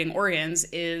of avoiding organs,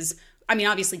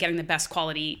 obviously getting the best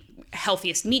quality,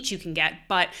 healthiest meat you can get,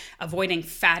 but avoiding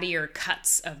fattier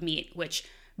cuts of meat, which,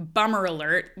 bummer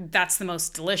alert, that's the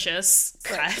most delicious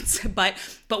cuts. Right.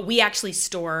 But we actually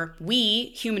we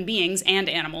human beings and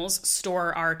animals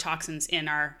store our toxins in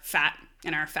our fat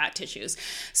tissues.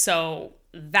 So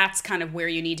that's kind of where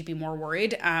you need to be more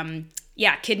worried.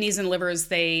 Kidneys and livers,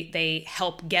 they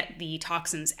help get the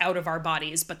toxins out of our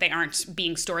bodies, but they aren't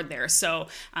being stored there. So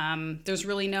there's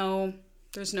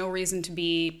no reason to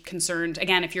be concerned.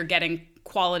 Again, if you're getting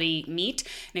quality meat,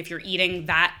 and if you're eating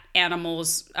that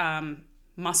animal's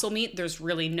muscle meat, there's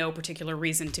really no particular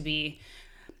reason to be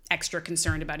extra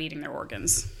concerned about eating their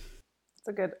organs. It's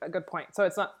a good point. So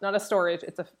it's not a storage,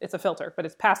 it's a filter, but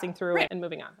it's passing through and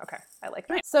moving on. Okay, I like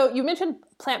that. Right. So you mentioned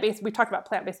plant-based. We talked about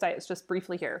plant-based diets just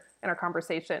briefly here in our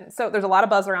conversation. So there's a lot of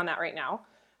buzz around that right now,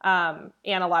 and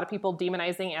a lot of people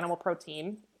demonizing animal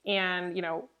protein. And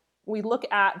we look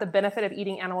at the benefit of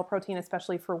eating animal protein,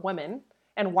 especially for women,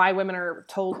 and why women are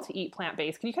told to eat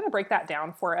plant-based. Can you kind of break that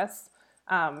down for us?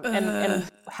 And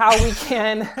how we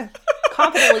can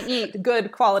confidently eat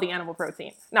good quality animal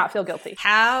protein, not feel guilty.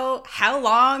 How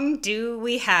long do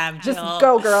we have, Jill? Just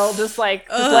go, girl. Just let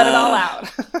it all out.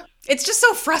 It's just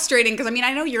so frustrating because I mean,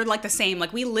 I know you're like the same.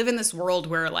 Like we live in this world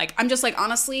where like I'm just like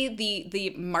honestly,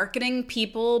 the marketing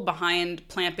people behind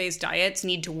plant-based diets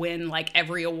need to win like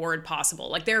every award possible.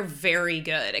 Like they're very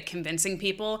good at convincing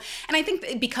people. And I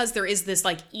think because there is this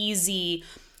like easy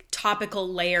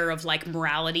topical layer of like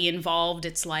morality involved,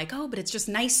 it's like, oh, but it's just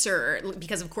nicer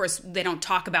because of course they don't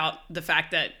talk about the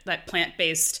fact that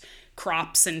plant-based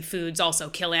crops and foods also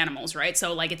kill animals, right?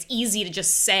 So like it's easy to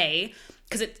just say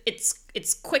because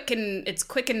it's quick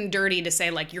and dirty to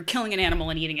say like you're killing an animal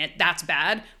and eating it, that's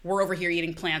bad. We're over here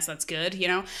eating plants, that's good, you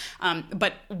know.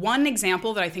 But one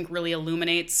example that I think really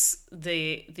illuminates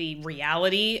the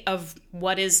reality of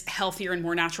what is healthier and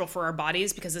more natural for our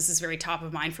bodies, because this is very top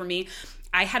of mind for me.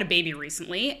 I had a baby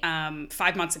recently,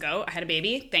 5 months ago. I had a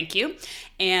baby, thank you,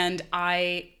 and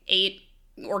I ate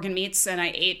organ meats and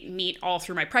I ate meat all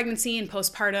through my pregnancy and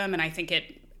postpartum, and I think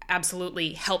it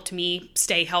absolutely helped me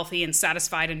stay healthy and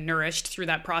satisfied and nourished through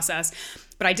that process.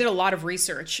 But I did a lot of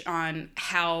research on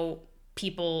how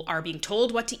people are being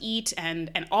told what to eat and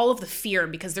all of the fear,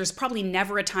 because there's probably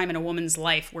never a time in a woman's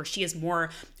life where she is more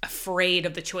afraid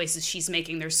of the choices she's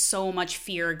making. There's so much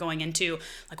fear going into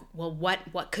like, well,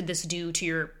 what could this do to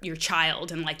your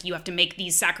child? And like, you have to make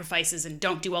these sacrifices and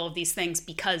don't do all of these things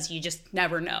because you just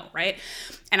never know, right?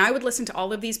 And I would listen to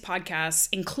all of these podcasts,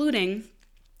 including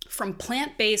from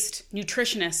plant-based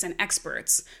nutritionists and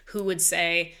experts who would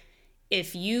say,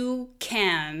 if you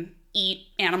can eat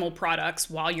animal products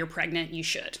while you're pregnant, you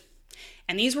should.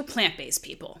 And these were plant-based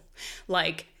people.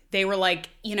 Like, they were like,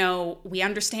 you know, we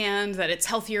understand that it's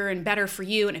healthier and better for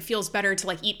you and it feels better to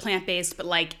like eat plant-based, but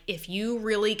like if you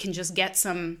really can just get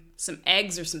some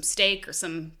eggs or some steak or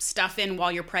some stuff in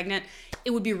while you're pregnant,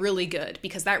 it would be really good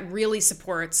because that really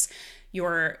supports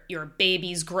your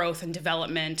baby's growth and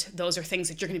development. Those are things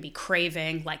that you're going to be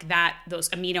craving, like that, those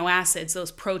amino acids,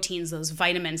 those proteins, those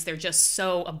vitamins, they're just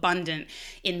so abundant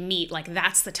in meat. Like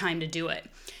that's the time to do it.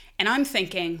 And I'm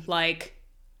thinking like,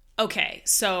 okay,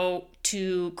 so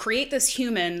to create this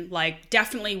human, like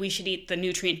definitely we should eat the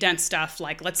nutrient dense stuff.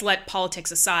 Like let's let politics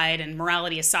aside and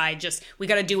morality aside, just we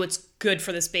got to do what's good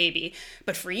for this baby.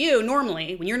 But for you,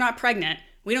 normally when you're not pregnant,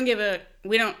 we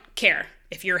don't care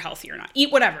if you're healthy or not. Eat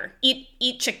whatever. Eat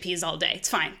chickpeas all day. It's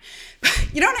fine.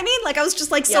 You know what I mean? Like I was just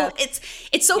like, so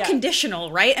it's so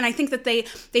conditional, right? And I think that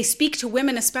they speak to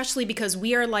women, especially because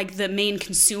we are like the main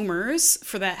consumers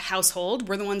for the household.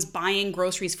 We're the ones buying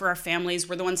groceries for our families.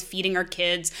 We're the ones feeding our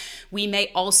kids. We may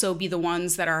also be the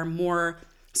ones that are more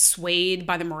swayed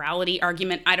by the morality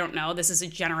argument. I don't know. This is a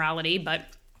generality, but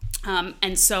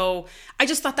and so I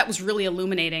just thought that was really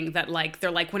illuminating that like,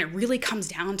 they're like, when it really comes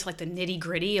down to like the nitty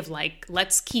gritty of like,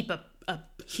 let's keep a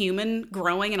human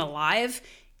growing and alive,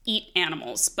 eat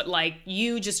animals. But like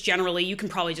you just generally, you can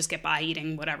probably just get by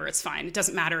eating whatever. It's fine. It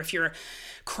doesn't matter if you're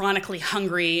chronically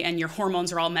hungry and your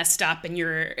hormones are all messed up and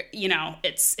you're, you know,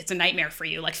 it's a nightmare for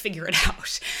you, like figure it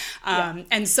out.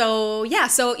 And so,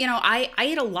 so, you know, I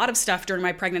ate a lot of stuff during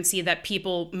my pregnancy that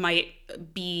people might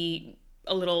be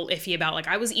a little iffy about. Like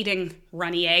I was eating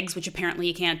runny eggs, which apparently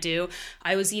you can't do.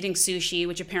 I was eating sushi,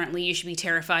 which apparently you should be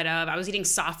terrified of. I was eating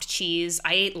soft cheese.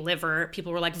 I ate liver.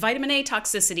 People were like, vitamin A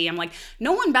toxicity. I'm like,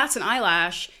 no one bats an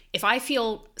eyelash if I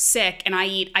feel sick and I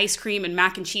eat ice cream and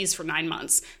mac and cheese for 9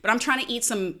 months. But I'm trying to eat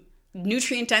some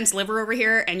nutrient dense liver over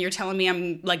here and you're telling me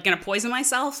I'm like gonna poison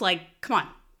myself? Like, come on.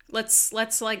 Let's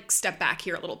like step back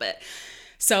here a little bit.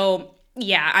 So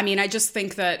yeah, I mean, I just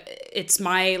think that it's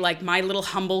my little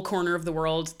humble corner of the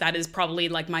world. That is probably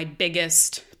like my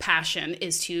biggest passion,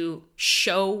 is to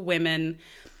show women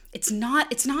it's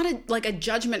not a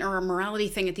judgment or a morality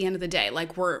thing at the end of the day.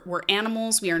 Like we're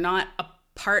animals. We are not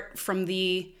apart from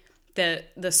the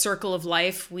circle of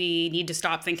life. We need to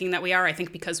stop thinking that we are. I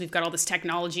think because we've got all this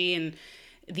technology and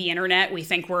the internet, we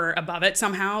think we're above it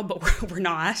somehow, but we're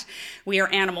not. We are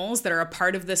animals that are a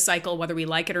part of this cycle, whether we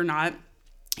like it or not.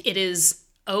 It is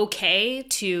okay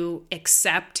to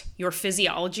accept your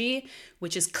physiology,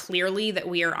 which is clearly that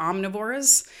we are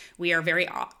omnivores. We are very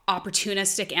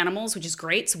opportunistic animals, which is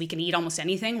great. So we can eat almost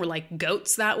anything. We're like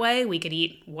goats that way. We could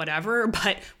eat whatever,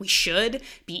 but we should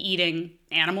be eating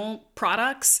animal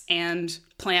products and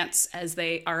plants as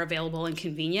they are available and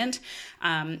convenient,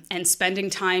 and spending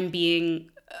time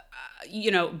being,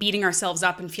 beating ourselves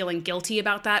up and feeling guilty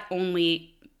about that only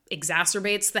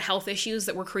exacerbates the health issues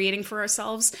that we're creating for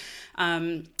ourselves.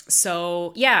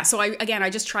 So I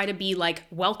just try to be like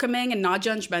welcoming and not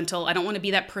judgmental. I don't want to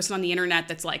be that person on the internet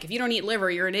that's like, if you don't eat liver,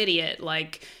 you're an idiot.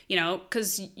 Like,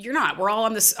 because you're not. We're all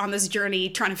on this journey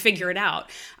trying to figure it out.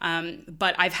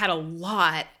 But I've had a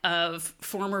lot of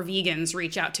former vegans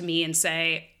reach out to me and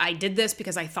say, I did this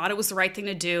because I thought it was the right thing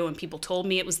to do, and people told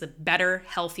me it was the better,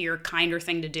 healthier, kinder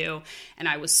thing to do, and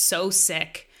I was so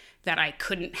sick that I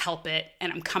couldn't help it,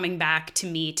 and I'm coming back to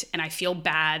meat, and I feel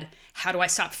bad. How do I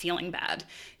stop feeling bad?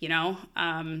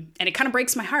 And it kind of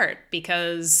breaks my heart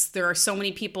because there are so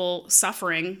many people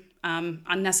suffering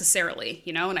unnecessarily,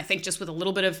 and I think just with a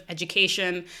little bit of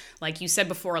education, like you said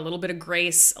before, a little bit of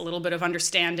grace, a little bit of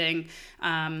understanding,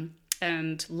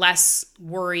 and less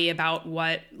worry about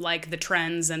what like the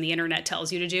trends and the internet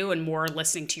tells you to do, and more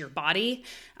listening to your body,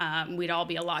 we'd all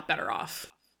be a lot better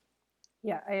off.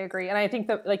 Yeah, I agree. And I think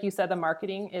that, like you said, the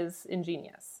marketing is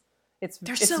ingenious. It's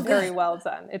so very good. well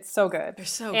done. It's so good. They're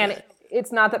so and good.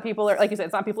 It's not that people are, like you said,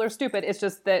 it's not people are stupid. It's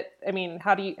just that,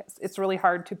 it's really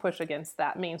hard to push against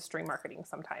that mainstream marketing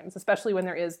sometimes, especially when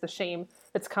there is the shame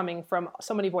that's coming from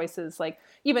so many voices. Like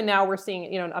even now we're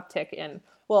seeing, an uptick in,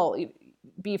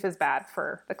 beef is bad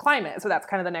for the climate. So that's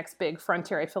kind of the next big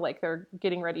frontier. I feel like they're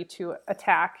getting ready to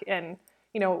attack. And,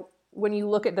 when you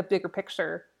look at the bigger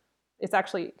picture, it's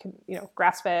actually,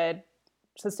 grass-fed,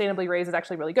 sustainably raised is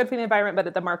actually really good for the environment,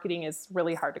 but the marketing is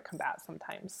really hard to combat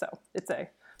sometimes. So it's a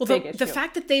big issue. The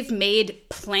fact that they've made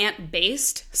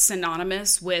plant-based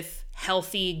synonymous with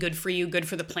healthy, good for you, good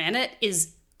for the planet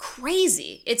is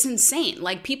crazy. It's insane.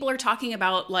 Like people are talking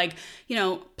about like,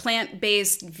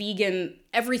 plant-based, vegan,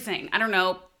 everything. I don't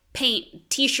know, paint,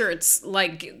 t-shirts,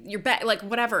 like your back, like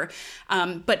whatever.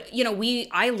 But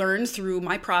I learned through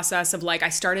my process of like, I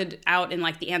started out in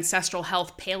like the ancestral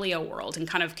health paleo world and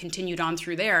kind of continued on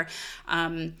through there.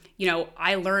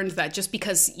 I learned that just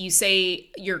because you say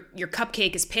your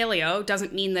cupcake is paleo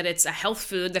doesn't mean that it's a health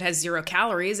food that has 0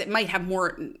 calories. It might have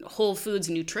more whole foods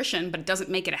and nutrition, but it doesn't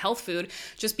make it a health food.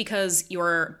 Just because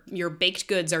your baked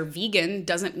goods are vegan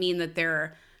doesn't mean that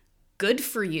they're good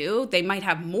for you. They might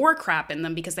have more crap in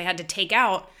them because they had to take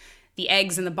out the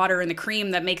eggs and the butter and the cream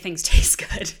that make things taste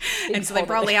good. And so they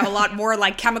probably have a lot more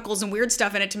like chemicals and weird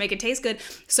stuff in it to make it taste good.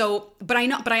 So, but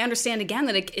I understand again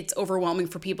that it's overwhelming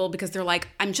for people because they're like,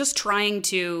 I'm just trying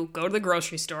to go to the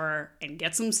grocery store and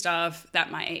get some stuff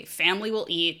that my family will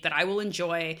eat, that I will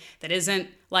enjoy, that isn't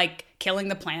like killing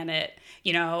the planet,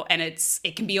 and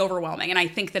it can be overwhelming. And I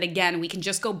think that again, we can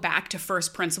just go back to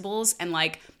first principles and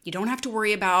like, you don't have to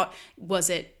worry about, was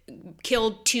it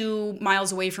killed 2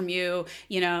 miles away from you?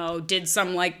 Did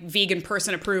some like vegan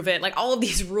person approve it? Like all of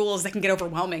these rules that can get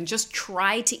overwhelming. Just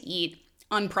try to eat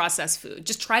unprocessed food.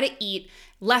 Just try to eat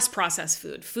less processed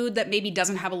food that maybe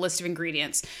doesn't have a list of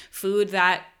ingredients, food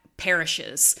that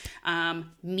perishes,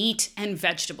 meat and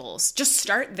vegetables. Just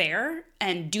start there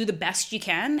and do the best you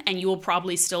can, and you will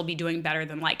probably still be doing better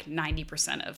than like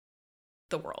 90% of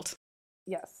the world.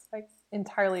 Yes, I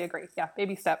entirely agree. Yeah,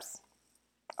 baby steps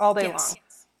all day long. Yes.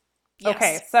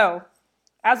 Okay, so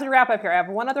as we wrap up here, I have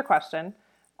one other question,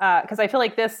 because I feel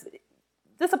like this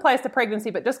applies to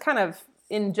pregnancy, but just kind of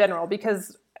in general,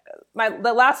 because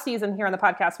the last season here on the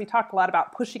podcast, we talked a lot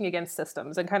about pushing against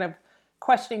systems and kind of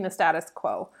questioning the status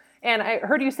quo. And I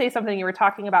heard you say something, you were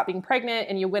talking about being pregnant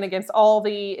and you went against all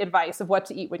the advice of what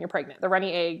to eat when you're pregnant, the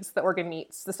runny eggs, the organ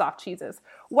meats, the soft cheeses.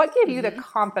 What gave you the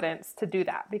confidence to do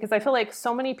that? Because I feel like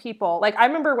so many people, like I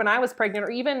remember when I was pregnant, or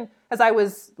even as I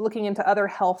was looking into other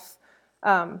health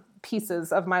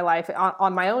pieces of my life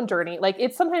on my own journey, like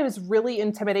it's sometimes really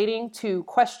intimidating to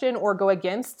question or go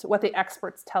against what the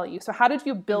experts tell you. So how did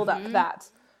you build up that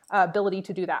ability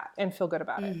to do that and feel good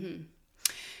about it?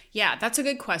 Yeah, that's a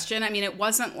good question. I mean, it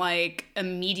wasn't like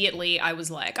immediately I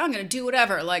was like, I'm going to do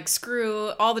whatever, like screw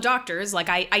all the doctors. Like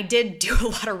I did do a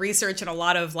lot of research and a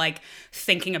lot of like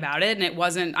thinking about it. And it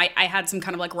wasn't, I had some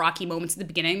kind of like rocky moments at the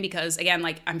beginning because again,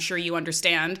 like I'm sure you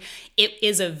understand, it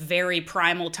is a very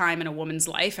primal time in a woman's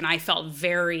life. And I felt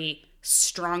very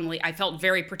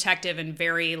protective and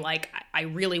very like, I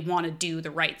really want to do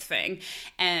the right thing.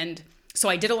 And so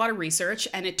I did a lot of research,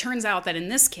 and it turns out that in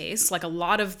this case, like a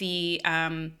lot of the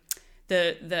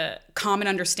common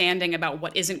understanding about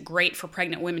what isn't great for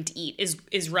pregnant women to eat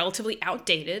is relatively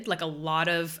outdated, like a lot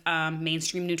of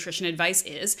mainstream nutrition advice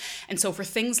is. And so for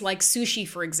things like sushi,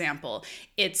 for example,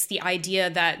 it's the idea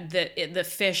that the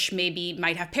fish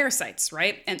might have parasites,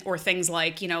 right? Or things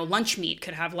like, lunch meat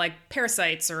could have like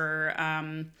parasites or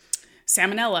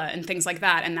salmonella and things like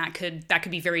that, and that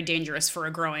could be very dangerous for a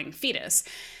growing fetus.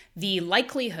 The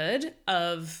likelihood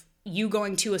of you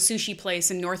going to a sushi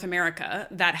place in North America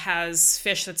that has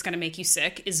fish that's going to make you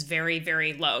sick is very,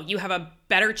 very low. You have a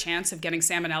better chance of getting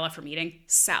salmonella from eating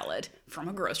salad from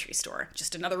a grocery store.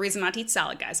 Just another reason not to eat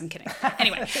salad, guys. I'm kidding.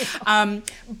 Anyway,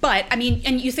 but I mean,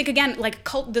 and you think again, like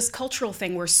this cultural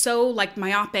thing, we're so like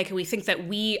myopic, and we think that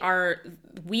we are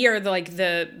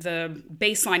the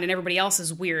baseline, and everybody else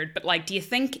is weird. But like, do you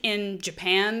think in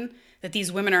Japan that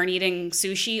these women aren't eating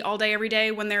sushi all day, every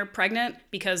day when they're pregnant?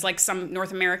 Because like some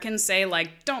North Americans say,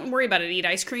 like, don't worry about it, eat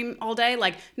ice cream all day.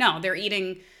 Like, no, they're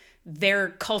eating their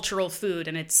cultural food,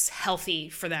 and it's healthy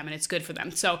for them and it's good for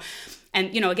them. So,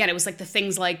 and you know, again, it was like the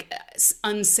things like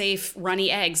unsafe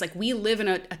runny eggs. Like, we live in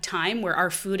a time where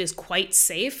our food is quite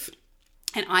safe.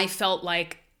 And I felt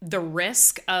like the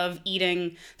risk of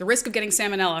getting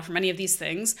salmonella from any of these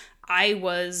things,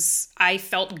 I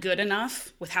felt good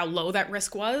enough with how low that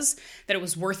risk was that it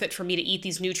was worth it for me to eat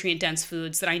these nutrient-dense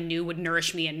foods that I knew would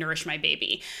nourish me and nourish my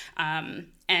baby.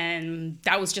 And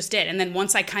that was just it. And then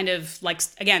once I kind of like,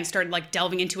 again, started like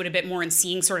delving into it a bit more and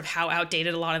seeing sort of how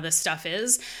outdated a lot of this stuff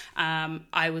is,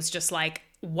 I was just like,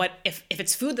 what if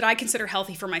it's food that I consider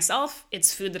healthy for myself,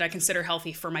 it's food that I consider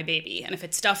healthy for my baby. And if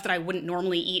it's stuff that I wouldn't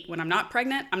normally eat when I'm not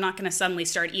pregnant, I'm not going to suddenly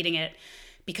start eating it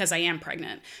because I am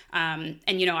pregnant. And,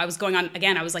 you know, I was going on,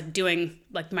 again, I was like doing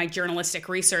like my journalistic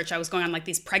research. I was going on like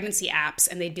these pregnancy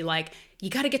apps, and they'd be like, you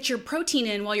got to get your protein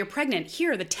in while you're pregnant.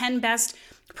 Here are the 10 best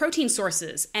protein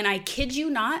sources. And I kid you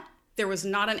not, there was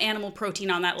not an animal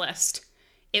protein on that list.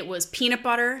 It was peanut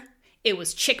butter. It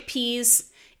was chickpeas.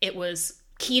 It was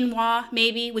quinoa,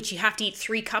 maybe, which you have to eat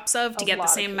 3 cups of to get the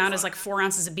same amount as like 4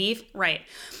 ounces of beef. Right.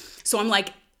 So I'm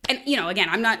like, and you know, again,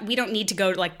 we don't need to go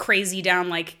like crazy down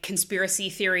like conspiracy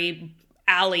theory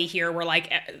alley here where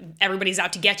like everybody's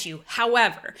out to get you.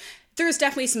 However, there's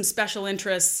definitely some special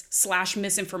interests /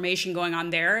 misinformation going on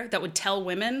there that would tell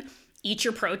women, eat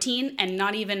your protein, and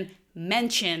not even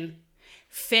mention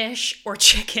fish or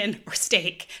chicken or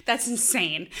steak. That's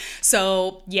insane.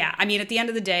 So yeah, I mean, at the end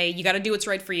of the day, you got to do what's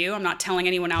right for you. I'm not telling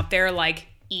anyone out there like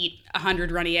eat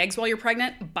 100 runny eggs while you're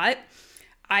pregnant, but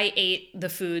I ate the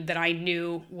food that I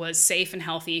knew was safe and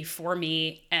healthy for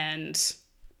me, and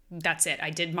that's it. I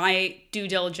did my due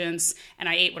diligence and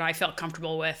I ate what I felt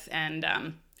comfortable with, and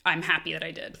I'm happy that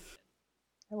I did.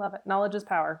 I love it. Knowledge is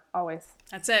power, always.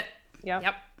 That's it.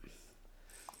 Yep.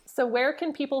 So where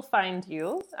can people find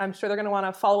you? I'm sure they're going to want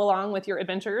to follow along with your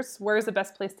adventures. Where is the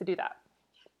best place to do that?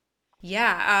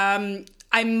 Yeah,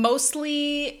 I'm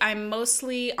mostly on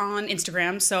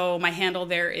Instagram, so my handle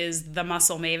there is The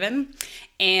Muscle Maven,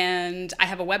 and I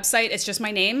have a website. It's just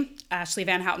my name,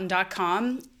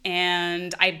 ashleyvanhouten.com,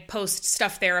 and I post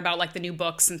stuff there about like the new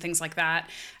books and things like that.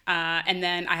 And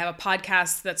then I have a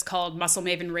podcast that's called Muscle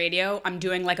Maven Radio. I'm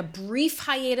doing like a brief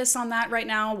hiatus on that right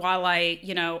now while I,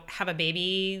 you know, have a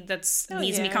baby that's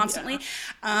needs me constantly.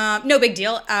 Yeah. No big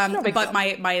deal. But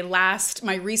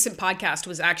my recent podcast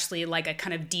was actually like a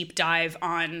kind of deep dive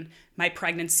on my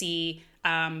pregnancy,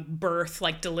 birth,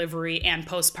 like delivery and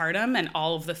postpartum, and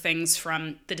all of the things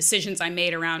from the decisions I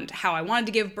made around how I wanted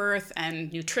to give birth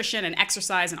and nutrition and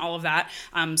exercise and all of that.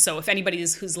 So if anybody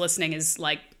who's listening is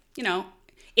like, you know,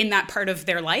 in that part of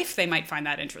their life, they might find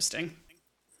that interesting.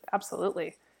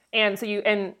 Absolutely. And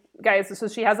so guys, so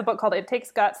she has a book called It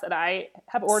Takes Guts that I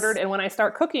have ordered. And when I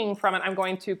start cooking from it, I'm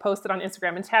going to post it on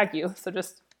Instagram and tag you. So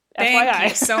just FYI. Thank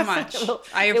you so much.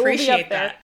 I appreciate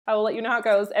that. I will let you know how it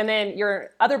goes. And then your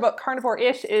other book,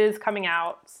 Carnivore-ish, is coming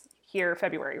out here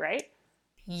February, right?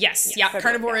 Yes. Yeah.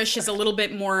 Carnivore-ish is a little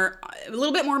bit more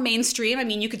mainstream. I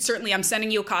mean, you could certainly, I'm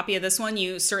sending you a copy of this one.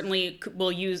 You certainly will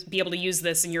be able to use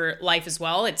this in your life as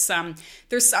well. It's,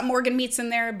 there's some organ meats in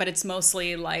there, but it's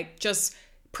mostly like just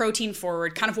protein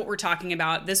forward, kind of what we're talking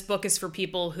about. This book is for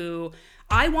people who,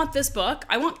 I want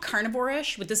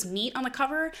Carnivore-ish with this meat on the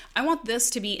cover. I want this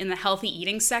to be in the healthy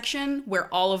eating section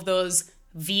where all of those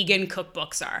vegan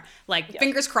cookbooks are. Like,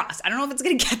 fingers crossed. I don't know if it's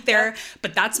going to get there,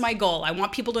 but that's my goal. I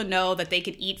want people to know that they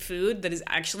can eat food that is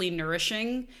actually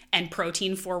nourishing and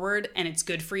protein forward, and it's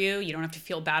good for you. You don't have to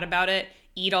feel bad about it.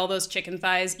 Eat all those chicken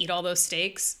thighs, eat all those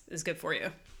steaks. It's good for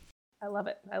you. I love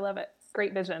it.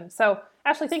 Great vision. So,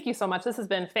 Ashley, thank you so much. This has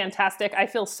been fantastic. I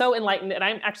feel so enlightened, and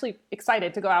I'm actually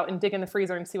excited to go out and dig in the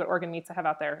freezer and see what organ meats I have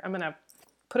out there. I'm going to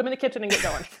put them in the kitchen and get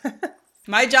going.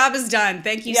 My job is done.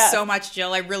 Thank you so much,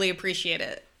 Jill. I really appreciate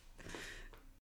it.